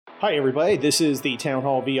Hi, everybody. This is the Town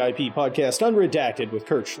Hall VIP podcast, Unredacted, with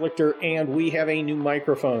Kurt Schlichter, and we have a new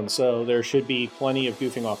microphone, so there should be plenty of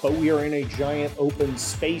goofing off. But we are in a giant open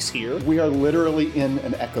space here. We are literally in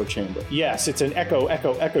an echo chamber. Yes, it's an echo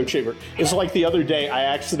chamber. It's like the other day, I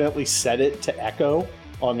accidentally set it to echo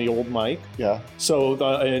on the old mic. Yeah. So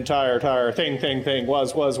the entire thing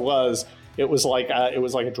was it was like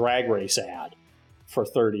a drag race ad for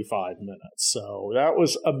 35 minutes. So that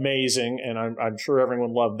was amazing, and I'm sure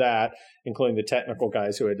everyone loved that, including the technical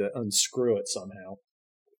guys who had to unscrew it somehow.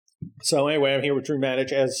 So anyway, I'm here with Drew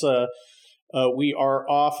Madich as we are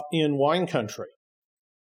off in wine country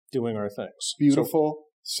doing our things. Beautiful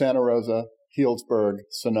Santa Rosa, Healdsburg,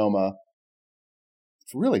 Sonoma.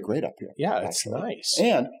 It's really great up here. Yeah, it's nice.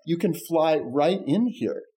 And you can fly right in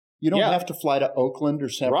here. You don't have to fly to Oakland or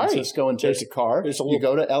San Francisco and take a car. You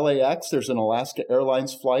go to LAX, there's an Alaska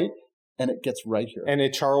Airlines flight, and it gets right here. And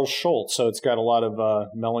it's Charles Schultz, so it's got a lot of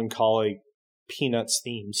melancholy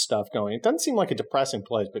Peanuts-themed stuff going. It doesn't seem like a depressing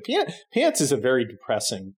place, but Peanuts is a very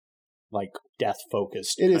depressing, like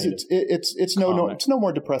death-focused. It is. It's no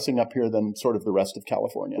more depressing up here than sort of the rest of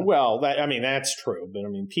California. Well, that's true, but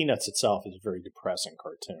Peanuts itself is a very depressing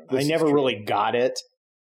cartoon. I never really got it.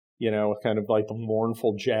 You know, kind of like the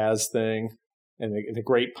mournful jazz thing and the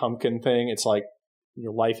Great Pumpkin thing. It's like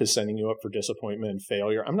your life is sending you up for disappointment and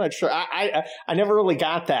failure. I'm not sure. I never really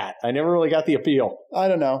got that. I never really got the appeal. I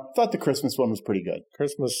don't know. Thought the Christmas one was pretty good.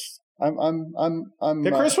 Christmas.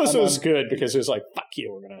 The Christmas was good because it was like, fuck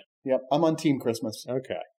you, we're gonna. Yep, I'm on Team Christmas.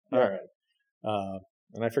 Okay, all right.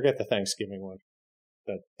 And I forget the Thanksgiving one.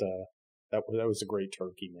 That was a great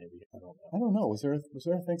turkey. Maybe I don't know. Was there a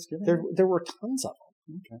Thanksgiving? There were tons of them.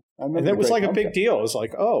 Okay. And it was like a big deal. It was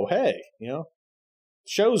like, oh, hey,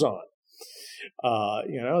 show's on.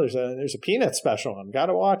 There's a Peanut special on. Got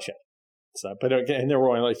to watch it. So, but again, there were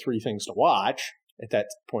only like 3 things to watch at that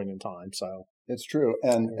point in time. So it's true.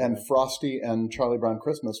 And Frosty and Charlie Brown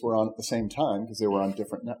Christmas were on at the same time because they were on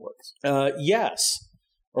different networks. Yes.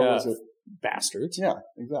 Or was it Bastards? Yeah,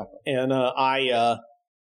 exactly. And I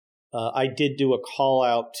did do a call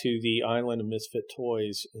out to the Island of Misfit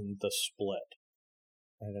Toys in The Split.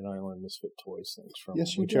 I had an Island of Misfit Toys things from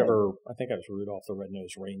whichever. I think I was Rudolph the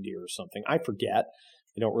Red-Nosed Reindeer or something. I forget.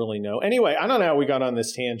 I don't really know. Anyway, I don't know how we got on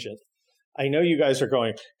this tangent. I know you guys are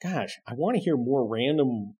going, gosh, I want to hear more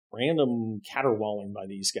random caterwauling by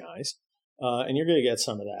these guys. And you're going to get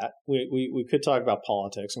some of that. We could talk about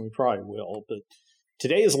politics, and we probably will. But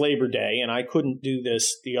today is Labor Day, and I couldn't do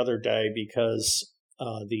this the other day because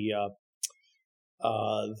the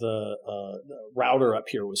router up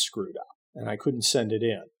here was screwed up. And I couldn't send it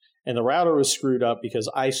in. And the router was screwed up because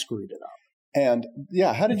I screwed it up. And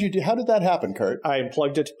yeah, how did that happen, Kurt? I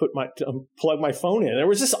unplugged it to plug my phone in. There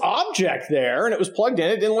was this object there, and it was plugged in.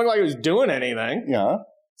 It didn't look like it was doing anything. Yeah.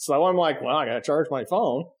 So I'm like, well, I got to charge my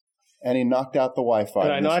phone. And he knocked out the Wi-Fi.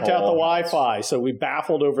 And I knocked out the Wi-Fi. So we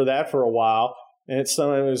baffled over that for a while. And it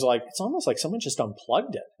was like, it's almost like someone just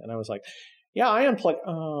unplugged it. And I was like, yeah, I unplugged.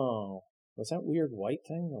 Oh. Was that weird white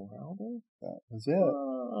thing around it? That was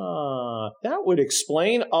it. That would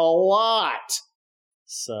explain a lot.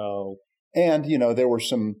 So, and there were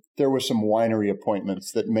some winery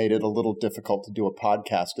appointments that made it a little difficult to do a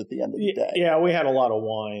podcast at the end of the day. Yeah, we had a lot of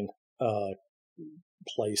wine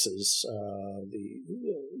places,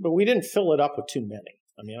 but we didn't fill it up with too many.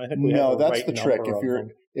 I think we had that's the trick.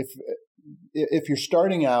 If you're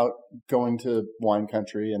starting out going to wine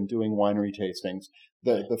country and doing winery tastings,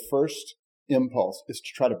 the first impulse is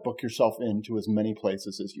to try to book yourself into as many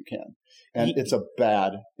places as you can. And it's a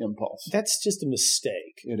bad impulse. That's just a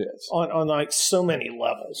mistake. It is. On like so many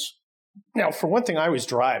levels. Now, for one thing, I was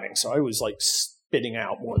driving, so I was like spitting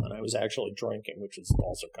out more than I was actually drinking, which is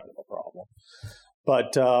also kind of a problem.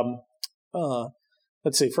 But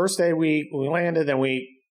let's see. First day we landed, and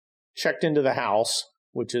we checked into the house,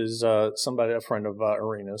 which is a friend of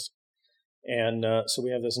Arena's. And so we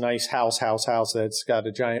have this nice house that's got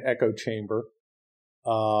a giant echo chamber.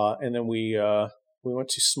 And then we went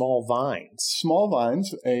to Small Vines. Small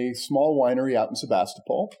Vines, a small winery out in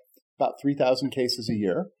Sebastopol, about 3,000 cases a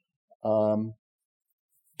year.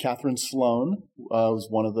 Catherine Sloan is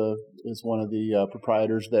one of the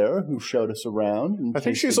proprietors there who showed us around. I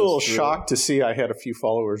think she was a little shocked to see I had a few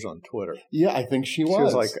followers on Twitter. Yeah, I think she was. She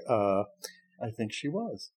was like, I think she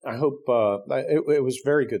was. I hope it was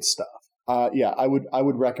very good stuff. Yeah, I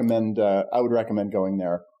would recommend going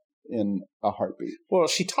there in a heartbeat. Well,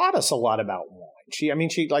 she taught us a lot about wine.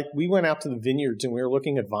 We went out to the vineyards and we were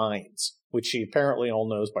looking at vines, which she apparently all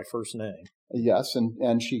knows by first name. Yes,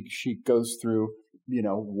 and she goes through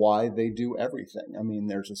why they do everything. I mean,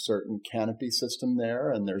 there's a certain canopy system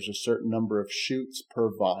there, and there's a certain number of shoots per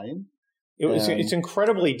vine. It's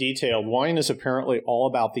incredibly detailed. Wine is apparently all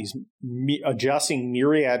about these adjusting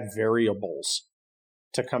myriad variables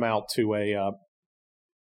to come out to a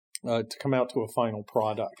final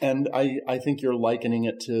product. And I think you're likening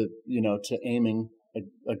it to aiming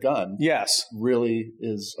a gun. Yes, really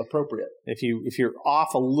is appropriate. If you're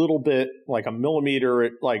off a little bit, like a millimeter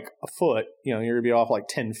at like a foot, you're gonna be off like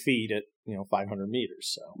 10 feet at 500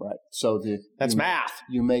 meters. So right. So that's math.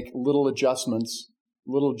 You make little adjustments.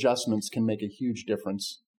 Little adjustments can make a huge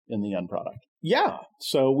difference in the end product. Yeah.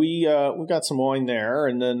 So we got some wine there,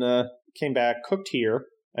 and then came back, cooked here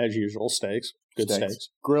as usual, steaks. Good steaks.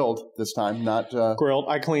 Grilled this time, not grilled.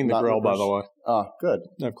 I cleaned the grill, by the way. Good.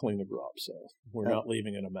 I've cleaned the grill up, so we're not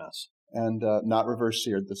leaving it a mess. And not reverse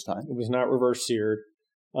seared this time. It was not reverse seared.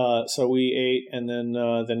 So we ate, and then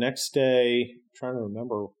the next day, I'm trying to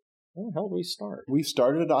remember, where the hell did we start? We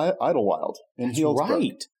started at Idlewild in Healdsburg.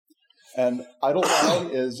 Right. And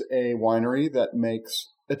Idlewild is a winery that makes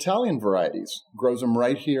Italian varieties, grows them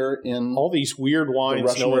right here in all these weird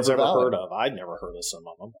wines no one's ever heard of. I'd never heard of some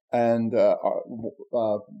of them. And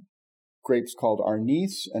grapes called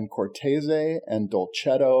Arnis and Cortese and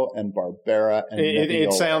Dolcetto and Barbera. And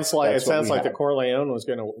it sounds like the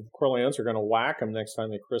Corleones are going to whack them next time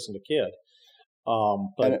they christen a kid.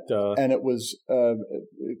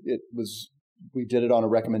 We did it on a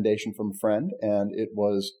recommendation from a friend, and it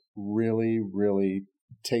was really, really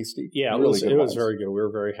tasty. Yeah, it was very good. We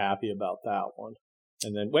were very happy about that one.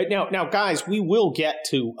 And then now, guys, we will get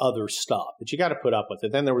to other stuff, but you got to put up with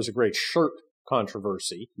it. Then there was a great shirt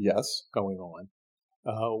controversy, going on,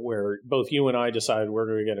 where both you and I decided we're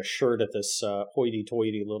going to get a shirt at this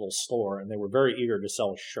hoity-toity little store, and they were very eager to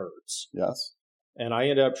sell shirts. Yes. And I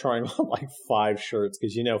ended up trying on like 5 shirts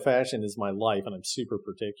because fashion is my life, and I'm super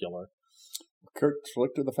particular. Kurt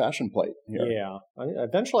flicked to the fashion plate here. Yeah.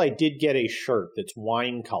 Eventually, I did get a shirt that's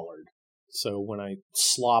wine-colored. So when I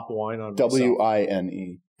slop wine on myself...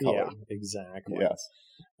 W-I-N-E colored. Yeah, exactly. Yes.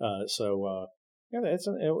 It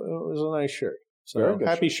was a nice shirt. So very good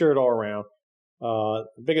happy shirt all around. The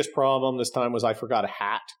biggest problem this time was I forgot a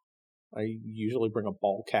hat. I usually bring a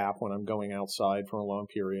ball cap when I'm going outside for a long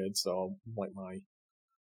period. So like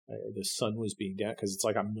the sun was being down because it's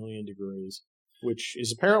like 1,000,000 degrees. Which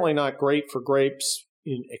is apparently not great for grapes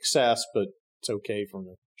in excess, but it's okay for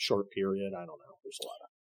a short period. I don't know. There's a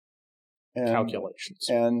lot of calculations.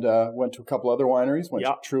 And went to a couple other wineries. Went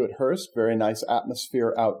to Truett-Hurst. Very nice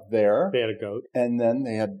atmosphere out there. They had a goat. And then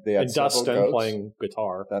they had and Dustin goats. playing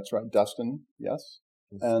guitar. That's right. Dustin, yes.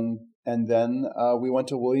 And then we went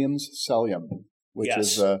to Williams Cellium, which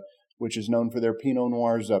is known for their Pinot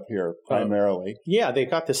Noirs up here primarily. They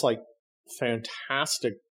got this like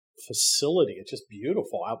fantastic facility. It's just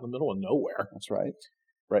beautiful out in the middle of nowhere. That's right.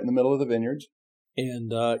 Right in the middle of the vineyards.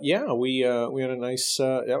 And we had a nice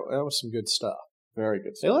that was some good stuff. Very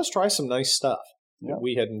good stuff. Hey, let's try some nice stuff. Yeah.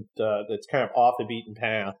 We hadn't that's kind of off the beaten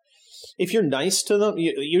path. If you're nice to them,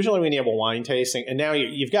 usually when you have a wine tasting, and now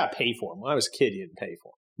you've got to pay for them. When I was a kid, you didn't pay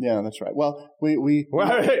for them. Yeah, that's right. Well, when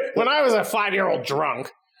I was a 5-year-old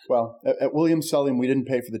drunk. Well, at Williams Cellium, we didn't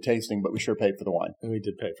pay for the tasting, but we sure paid for the wine. And we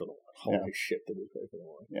did pay for the wine. Holy shit, did we pay for the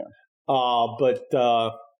wine? Yeah.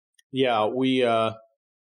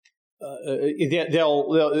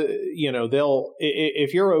 They'll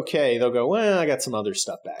if you're okay, they'll go, well, I got some other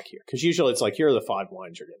stuff back here. Because usually it's like, here are the 5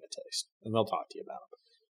 wines you're going to taste. And they'll talk to you about them.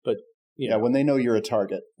 But, when they know you're a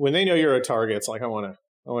target. When they know you're a target, it's like, I want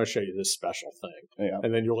to show you this special thing. Yeah.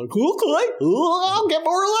 And then you're like, okay, I'll get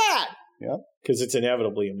more of that. Yeah. Because it's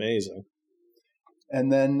inevitably amazing. And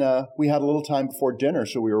then we had a little time before dinner,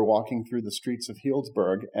 so we were walking through the streets of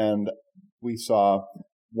Healdsburg, and we saw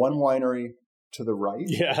one winery to the right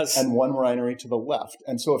and one winery to the left.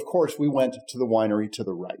 And so, of course, we went to the winery to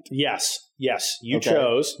the right. Yes. You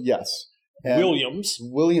chose. Yes. And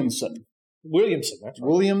Williamson, that's right.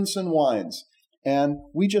 Williamson Wines. And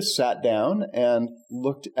we just sat down and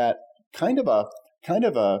looked at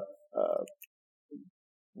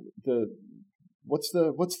What's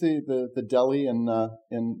the deli in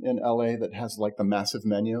LA that has like the massive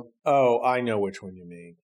menu? Oh, I know which one you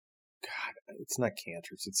mean. God, it's not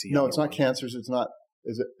Cantor's. It's not Cantor's. It's not.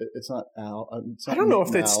 Is it? It's not Al. I don't know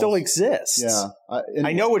if it still exists. Yeah,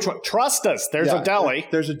 I know which one. Trust us. There's a deli.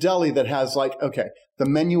 There's a deli that has the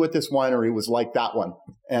menu at this winery was like that one,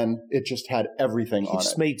 and it just had everything on it.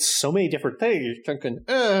 It's made so many different things. You're thinking,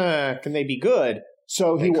 can they be good?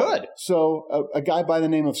 So he could. So a guy by the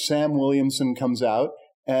name of Sam Williamson comes out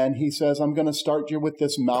and he says, "I'm going to start you with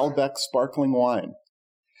this Malbec sparkling wine."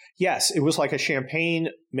 Yes, it was like a champagne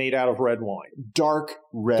made out of red wine. Dark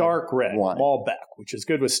red wine. Malbec, which is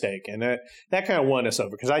good with steak. And that kind of won us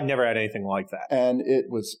over because I'd never had anything like that. And it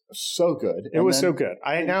was so good. It was so good.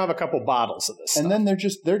 I now have a couple bottles of this and stuff. Then there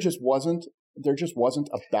just wasn't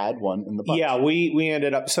a bad one in the bunch. Yeah, we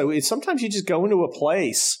ended up, so it's sometimes you just go into a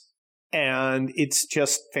place and it's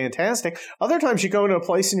just fantastic. Other times you go into a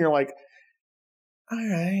place and you're like, all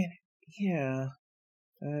right, yeah,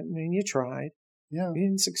 I mean, you tried. Yeah, you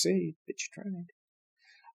didn't succeed, but you tried.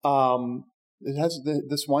 It has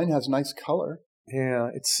this wine has nice color. Yeah,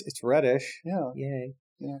 it's reddish. Yeah, yay.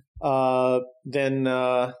 Yeah. Then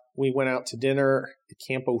we went out to dinner at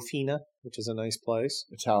Campo Fina, which is a nice place.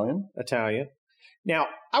 Italian. Now,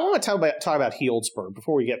 I want to talk about Healdsburg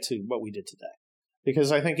before we get to what we did today,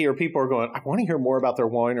 because I think here people are going, I want to hear more about their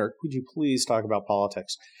wine, or could you please talk about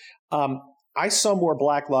politics? I saw more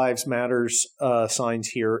Black Lives Matters signs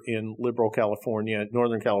here in liberal California,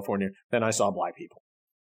 Northern California, than I saw black people.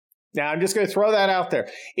 Now, I'm just going to throw that out there.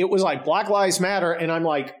 It was like Black Lives Matter, and I'm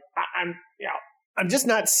like, I'm just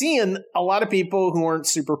not seeing a lot of people who aren't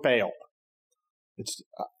super pale. It's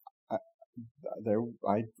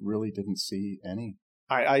I really didn't see any.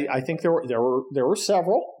 I think there were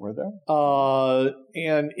several. Were there?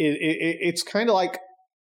 And it's kind of like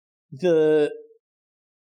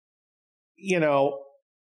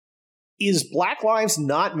is Black Lives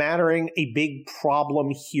not mattering a big problem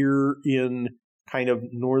here in kind of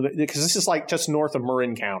northern, because this is like just north of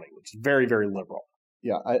Marin County, which is very, very liberal.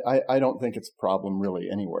 Yeah, I don't think it's a problem really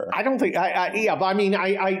anywhere. I don't think, but I mean,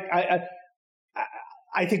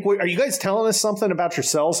 I think, are you guys telling us something about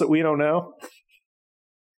yourselves that we don't know?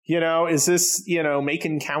 Is this,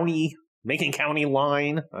 Macon County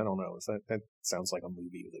line? I don't know. That sounds like a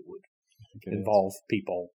movie that would involve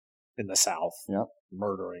people in the South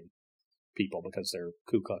murdering people because they're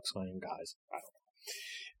Ku Klux Klan guys. I don't know.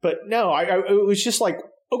 But no, it was just like,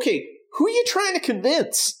 okay, who are you trying to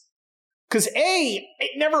convince? Because it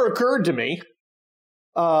never occurred to me.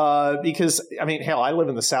 Because, I mean, hell, I live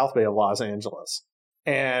in the South Bay of Los Angeles.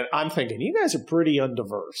 And I'm thinking, you guys are pretty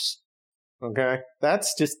undiverse. Okay?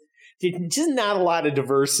 That's just not a lot of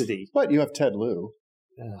diversity. But you have Ted Lieu.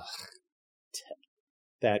 Ugh,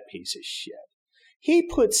 that piece of shit. He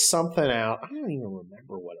put something out. I don't even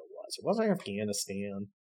remember what it was. It wasn't Afghanistan.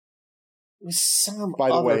 It was some By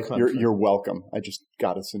the other way, country. you're welcome. I just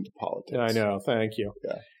got us into politics. I know. Thank you.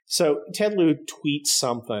 Yeah. So Ted Lieu tweets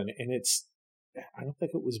something, and I don't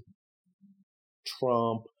think it was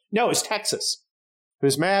Trump. No, it's Texas. He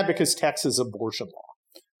was mad because Texas abortion law.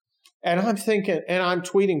 And I'm thinking, and I'm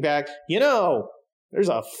tweeting back, there's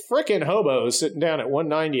a frickin' hobo sitting down at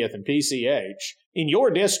 190th and PCH in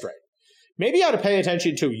your district. Maybe you ought to pay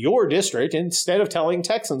attention to your district instead of telling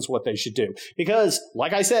Texans what they should do. Because,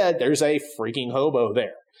 like I said, there's a freaking hobo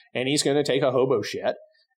there. And he's going to take a hobo shit.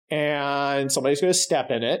 And somebody's going to step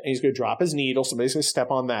in it. And he's going to drop his needle. Somebody's going to step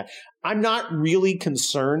on that. I'm not really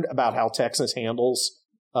concerned about how Texas handles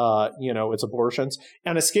its abortions.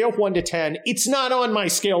 On a scale of 1 to 10, it's not on my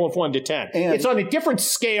scale of 1 to 10. And it's on a different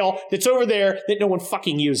scale that's over there that no one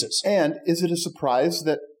fucking uses. And is it a surprise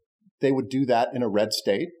that they would do that in a red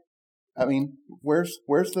state? I mean, where's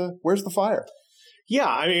the fire? Yeah,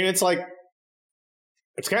 I mean, it's like,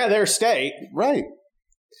 it's kind of their state. Right.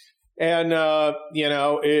 And,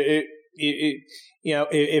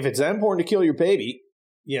 if it's that important to kill your baby,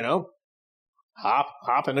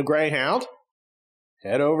 hop in a Greyhound,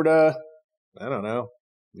 head over to, I don't know,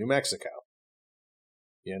 New Mexico.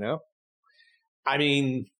 I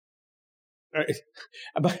mean, I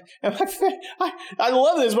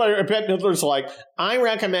love this. But Bette Midler's like, I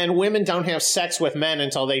recommend women don't have sex with men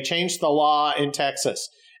until they change the law in Texas.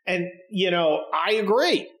 And, I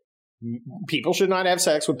agree. People should not have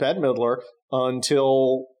sex with Bette Midler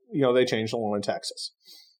until, they change the law in Texas.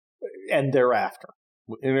 And thereafter.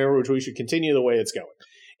 In other words, we should continue the way it's going.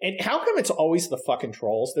 And how come it's always the fucking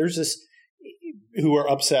trolls? There's this who are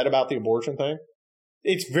upset about the abortion thing.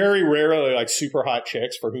 It's very rarely like super hot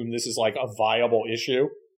chicks for whom this is like a viable issue,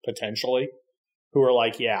 potentially, who are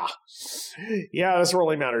like, yeah, this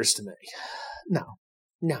really matters to me.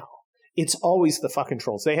 No. It's always the fucking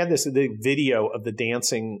trolls. They had the video of the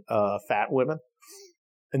dancing fat women,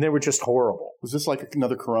 and they were just horrible. Was this like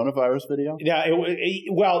another coronavirus video? Yeah. They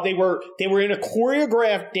were in a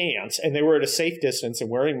choreographed dance, and they were at a safe distance and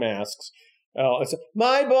wearing masks. It's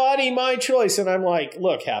my body, my choice, and I'm like,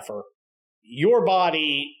 look, heifer. Your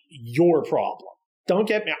body, your problem. Don't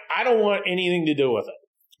get me. I don't want anything to do with it.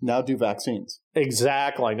 Now do vaccines.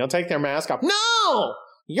 Exactly. Now take their mask off. No!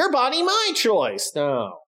 Your body, my choice.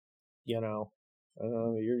 No.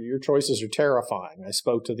 Your choices are terrifying. I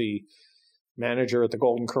spoke to the manager at the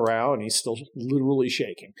Golden Corral, and he's still literally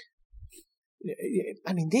shaking.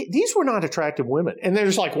 I mean, these were not attractive women. And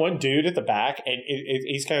there's like one dude at the back, and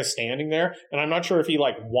he's kind of standing there, and I'm not sure if he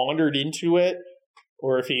like wandered into it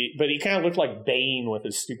or if but he kind of looked like Bane with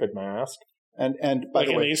his stupid mask. And by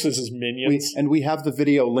the way, this is his minions. We have the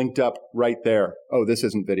video linked up right there. Oh, this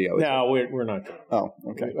isn't video. No, we're not going to. Oh,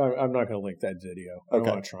 okay. I'm not going to link that video. I don't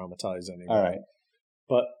want to traumatize anybody. All right.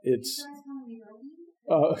 But it's...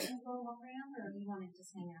 Go around, or do you want to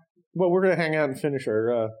just hang out? Well, we're going to hang out and finish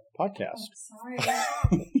our podcast. Oh, sorry.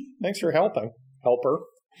 Thanks for helping. Helper.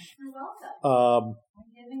 You're welcome.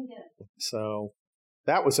 So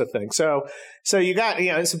that was a thing. So you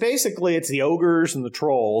got, so basically it's the ogres and the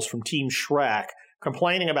trolls from Team Shrek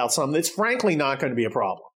complaining about something that's frankly not going to be a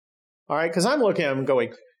problem. All right? Because I'm looking at them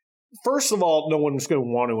going, first of all, no one's going to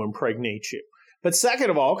want to impregnate you. But second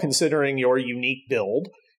of all, considering your unique build,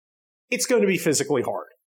 it's going to be physically hard.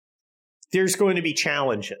 There's going to be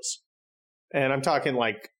challenges. And I'm talking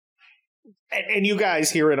like, and you guys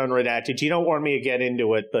hear it on Redacted. You don't want me to get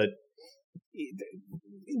into it, but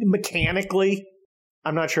mechanically,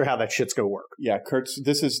 I'm not sure how that shit's going to work. Yeah,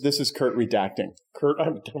 this is Kurt redacting.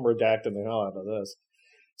 I'm redacting the hell out of this.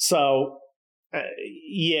 So,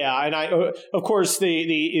 yeah, and I, of course,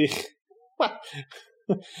 the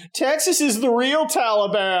Texas is the real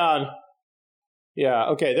Taliban. Yeah,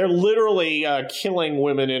 okay. They're literally killing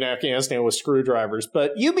women in Afghanistan with screwdrivers.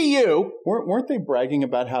 But you be you. Weren't they bragging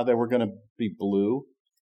about how they were going to be blue?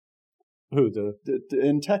 Who?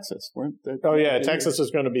 In Texas. Weren't they? Oh, yeah. Texas is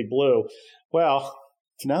going to be blue. Well.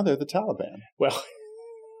 So now they're the Taliban. Well,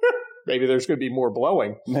 maybe there's going to be more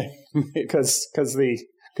blowing. Because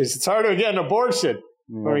it's harder to get an abortion.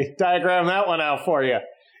 Yeah. Let me diagram that one out for you.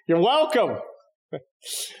 You're welcome.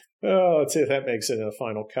 Oh, let's see if that makes it in the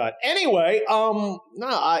final cut. Anyway, look,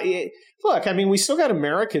 I mean, we still got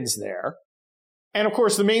Americans there. And, of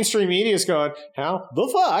course, the mainstream media is going, how the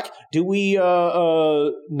fuck do we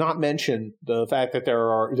not mention the fact that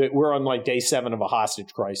that we're on, like, day 7 of a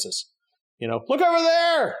hostage crisis? Look over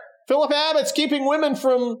there! Philip Abbott's keeping women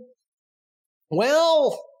from,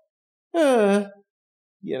 well, Philip,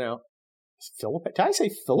 did I say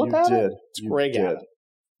Philip Abbott? Did. It's Greg Abbott.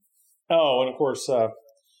 Oh, and, of course,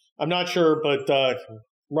 I'm not sure, but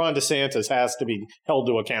Ron DeSantis has to be held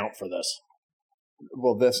to account for this.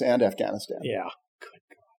 Well, this and Afghanistan. Yeah. Good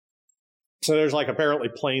God. So there's like apparently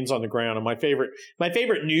planes on the ground. And my favorite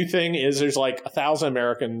new thing is there's like 1,000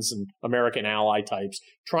 Americans and American ally types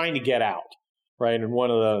trying to get out, right? In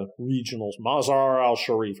one of the regionals, Mazar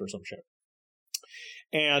al-Sharif or some shit.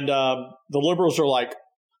 And the liberals are like,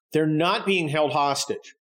 they're not being held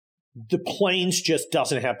hostage. The planes just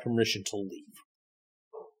doesn't have permission to leave.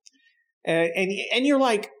 And you're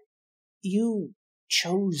like, you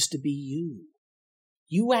chose to be you.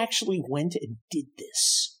 You actually went and did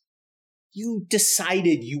this. You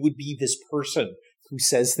decided you would be this person who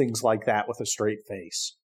says things like that with a straight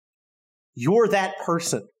face. You're that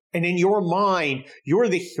person. And in your mind, you're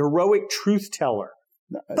the heroic truth teller.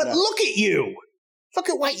 But look at you. Look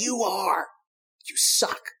at what you are. You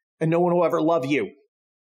suck. And no one will ever love you.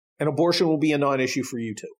 And abortion will be a non-issue for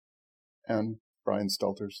you too. And Brian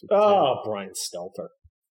Stelter. Oh, Brian Stelter.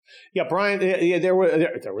 Yeah, Brian. Yeah, there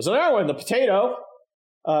was another one. The Potato.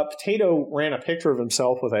 Potato ran a picture of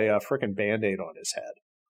himself with a frickin' Band-Aid on his head.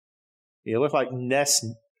 He looked like Les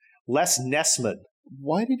Nessman.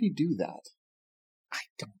 Why did he do that? I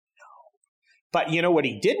don't know. But you know what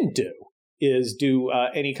he didn't do is do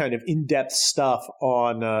any kind of in-depth stuff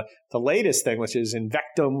on the latest thing, which is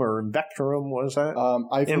Invectum or Invectrum. What is that?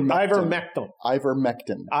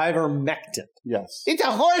 Ivermectin. Yes. It's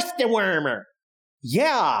a horse dewormer.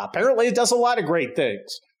 Yeah, apparently it does a lot of great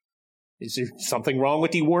things. Is there something wrong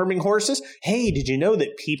with deworming horses? Hey, did you know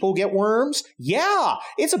that people get worms? Yeah,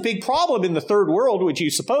 it's a big problem in the third world, which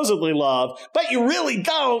you supposedly love, but you really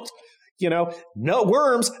don't. No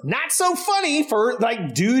worms, not so funny for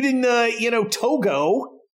like dude in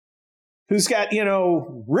Togo who's got,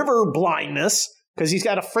 river blindness because he's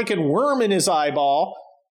got a freaking worm in his eyeball,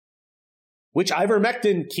 which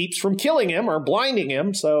ivermectin keeps from killing him or blinding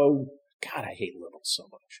him. So, God, I hate liberals so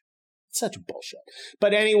much. It's such bullshit.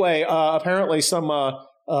 But anyway, apparently some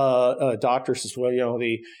doctor says, well,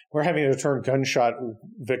 we're having to turn gunshot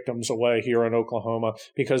victims away here in Oklahoma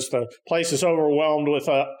because the place is overwhelmed with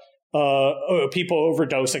people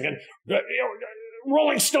overdosing. And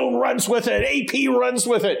Rolling Stone runs with it. AP runs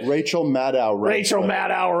with it. Rachel Maddow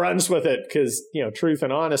runs with it because, truth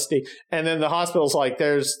and honesty. And then the hospital's like,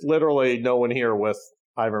 there's literally no one here with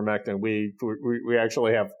ivermectin. We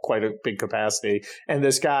actually have quite a big capacity. And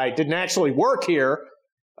this guy didn't actually work here.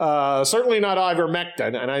 Certainly not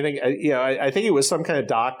ivermectin. And I think, I think he was some kind of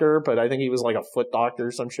doctor, but I think he was like a foot doctor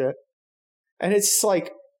or some shit. And it's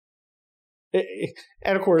like,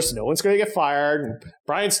 and of course, no one's going to get fired. And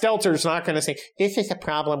Brian Stelter's not going to say, this is a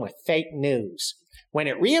problem with fake news. When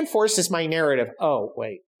it reinforces my narrative, oh,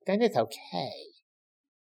 wait, then it's okay.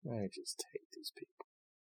 I just hate these people.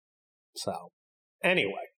 So,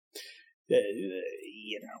 anyway,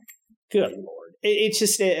 good Lord. It's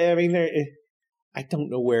just, I mean, I don't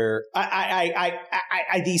know where,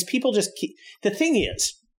 these people just keep, the thing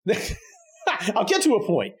is, I'll get to a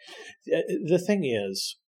point. The thing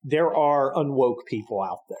is, there are unwoke people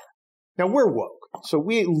out there. Now, we're woke, so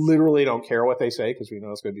we literally don't care what they say because we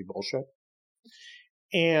know it's going to be bullshit.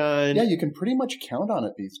 And yeah, you can pretty much count on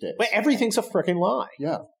it these days. But everything's a freaking lie.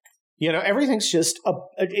 Yeah. Everything's just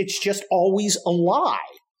it's just always a lie.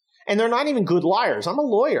 And they're not even good liars. I'm a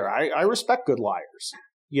lawyer. I respect good liars.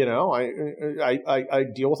 I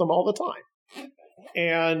deal with them all the time.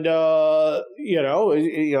 And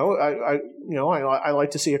I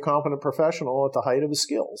like to see a competent professional at the height of his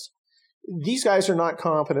skills. These guys are not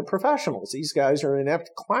competent professionals. These guys are inept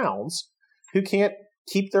clowns who can't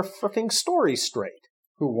keep their freaking story straight.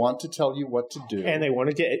 Who want to tell you what to do. And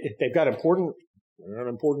they've got important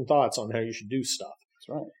thoughts on how you should do stuff. That's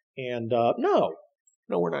right. And no,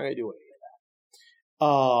 we're not going to do any of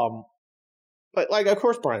that. But like, of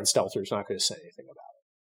course, Brian Stelter's not going to say anything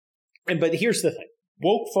about it. But here's the thing.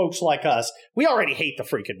 Woke folks like us, we already hate the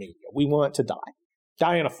freaking media. We want it to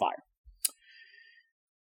die in a fire.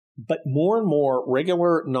 But more and more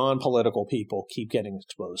regular non-political people keep getting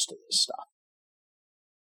exposed to this stuff.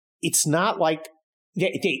 It's not like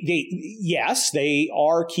yes, they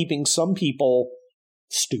are keeping some people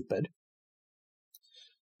stupid.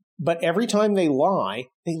 But every time they lie,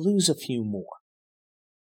 they lose a few more.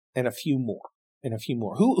 And a few more. And a few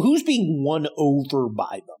more. Who's being won over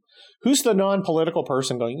by them? Who's the non-political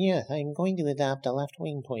person going, yeah, I'm going to adopt a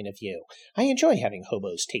left-wing point of view. I enjoy having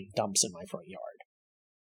hobos take dumps in my front yard.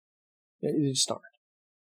 They just aren't.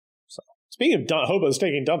 So, speaking of hobos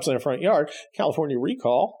taking dumps in their front yard, California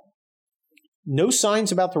recall. No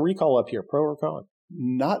signs about the recall up here, pro or con.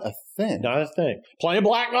 Not a thing. Not a thing. Plenty of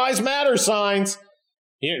Black Lives Matter signs.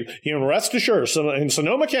 You can rest assured, in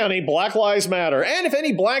Sonoma County, Black Lives Matter. And if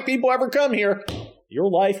any black people ever come here, your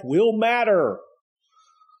life will matter.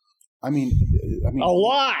 I mean, a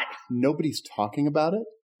lot. Nobody's talking about it?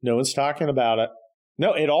 No one's talking about it.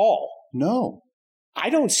 No, at all. No.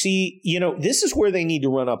 I don't see, this is where they need to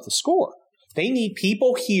run up the score. They need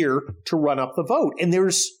people here to run up the vote. And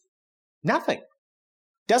there's nothing.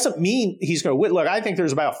 Doesn't mean he's going to win. Look, I think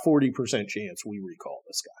there's about a 40% chance we recall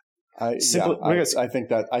this guy. I think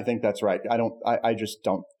that's right. I just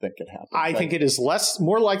don't think it happens. I think it is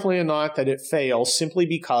more likely than not that it fails simply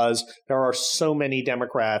because there are so many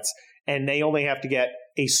Democrats and they only have to get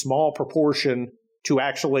a small proportion to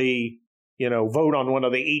actually, vote on one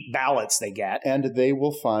of the 8 ballots they get. And they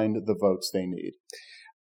will find the votes they need.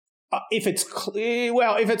 If it's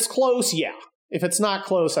close, yeah. If it's not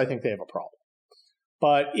close, I think they have a problem.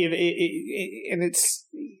 But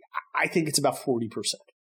I think it's about 40%.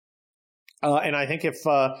 And I think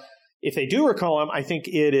if they do recall him, I think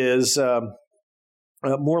it is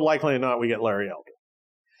more likely than not we get Larry Elder.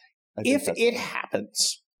 If it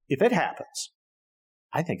happens,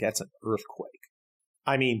 I think that's an earthquake.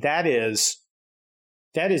 I mean, that is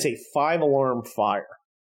a 5-alarm fire.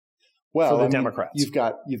 Well, for the Democrats. You've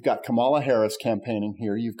got Kamala Harris campaigning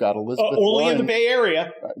here. You've got Elizabeth only Warren. In the Bay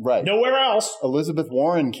Area. Right. Nowhere else. Elizabeth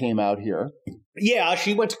Warren came out here. Yeah,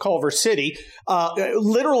 she went to Culver City,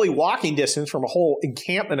 literally walking distance from a whole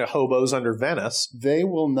encampment of hobos under Venice. They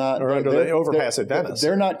will not. Or under the overpass at Venice.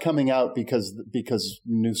 They're not coming out because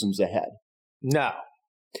Newsom's ahead. No.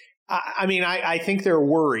 I mean, I think they're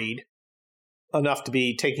worried enough to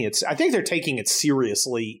be taking it. I think they're taking it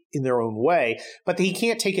seriously in their own way, but he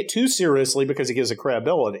can't take it too seriously because it gives it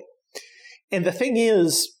credibility. And the thing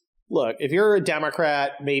is, look, if you're a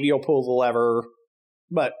Democrat, maybe you'll pull the lever,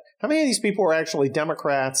 but how many of these people are actually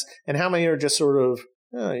Democrats and how many are just sort of,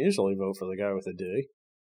 I usually vote for the guy with a D.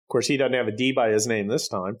 Of course, he doesn't have a D by his name this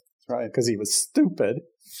time. That's right. Because he was stupid.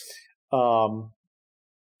 I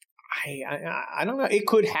don't know. It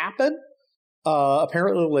could happen.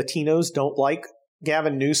 Apparently Latinos don't like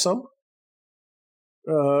Gavin Newsom,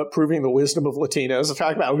 proving the wisdom of Latinos. I'm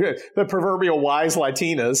talking about the proverbial wise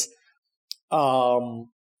Latinas.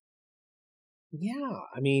 Yeah,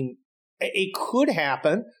 I mean, it could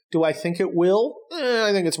happen. Do I think it will?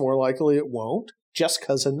 I think it's more likely it won't, just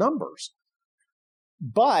because of numbers.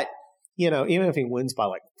 But, even if he wins by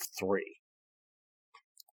like 3,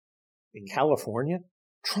 in California,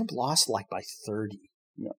 Trump lost like by 30.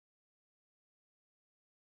 Yeah.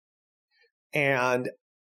 And,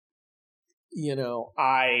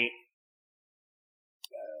 I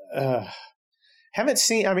haven't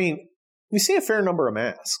seen, we see a fair number of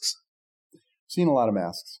masks. Seen a lot of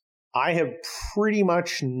masks. I have pretty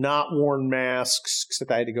much not worn masks, except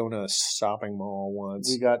I had to go in a shopping mall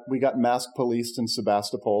once. We got mask policed in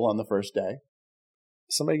Sebastopol on the first day.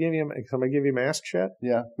 Somebody give you mask shit?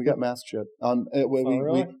 Yeah, we got mask shit.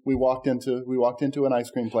 Really? We walked into an ice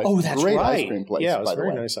cream place. Oh, that's great right. Ice cream place. Yeah, it was by the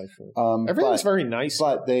very way. nice ice cream. Everything was very nice.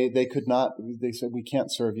 But they could not. They said we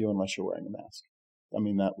can't serve you unless you're wearing a mask. I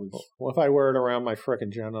mean, that was. What if I wear it around my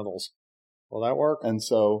frickin' genitals? Will that work? And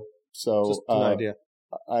so just an idea.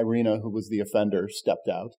 Irina, who was the offender, stepped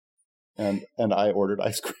out, and I ordered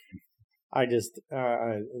ice cream. I just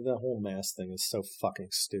the whole mask thing is so fucking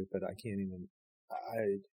stupid. I can't even.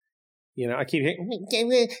 I keep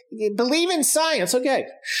believe in science. Okay,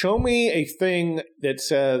 show me a thing that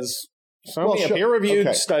says. Show me a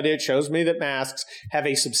peer-reviewed study. It shows me that masks have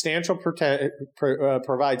a substantial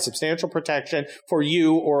provide substantial protection for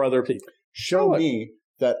you or other people. Show me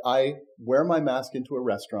that I wear my mask into a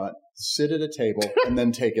restaurant, sit at a table, and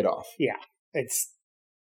then take it off. Yeah, it's.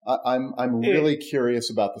 I'm really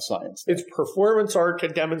curious about the science. It's performance art to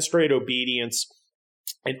demonstrate obedience,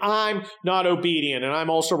 and I'm not obedient, and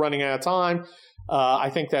I'm also running out of time.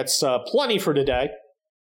 I think that's plenty for today.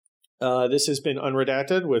 This has been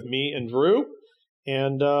Unredacted with me and Drew,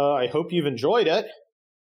 and I hope you've enjoyed it.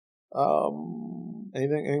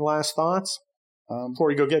 Any last thoughts before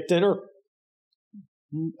we go get dinner?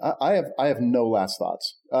 I have no last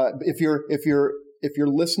thoughts. If you're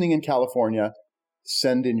listening in California,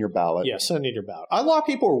 send in your ballot. Yeah, send in your ballot. A lot of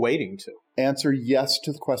people are waiting to answer yes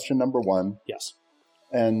to question number 1. Yes,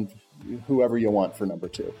 and whoever you want for number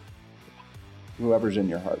 2, whoever's in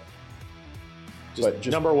your heart. Just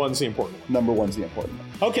number 1's the important one. Number 1's the important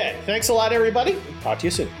one. Okay, thanks a lot, everybody. Talk to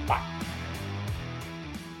you soon. Bye.